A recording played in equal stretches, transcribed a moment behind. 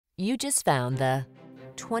You just found the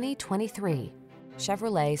 2023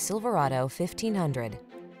 Chevrolet Silverado 1500.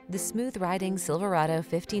 The smooth-riding Silverado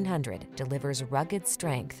 1500 delivers rugged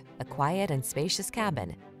strength, a quiet and spacious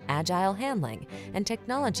cabin, agile handling, and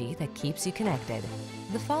technology that keeps you connected.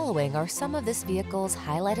 The following are some of this vehicle's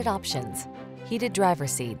highlighted options: heated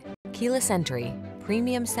driver's seat, keyless entry,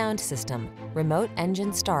 premium sound system, remote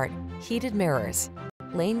engine start, heated mirrors,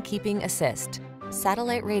 lane keeping assist,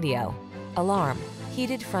 satellite radio, alarm,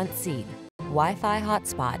 heated front seat, Wi-Fi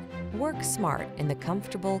hotspot. Work smart in the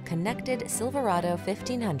comfortable, connected Silverado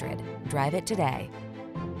 1500. Drive it today.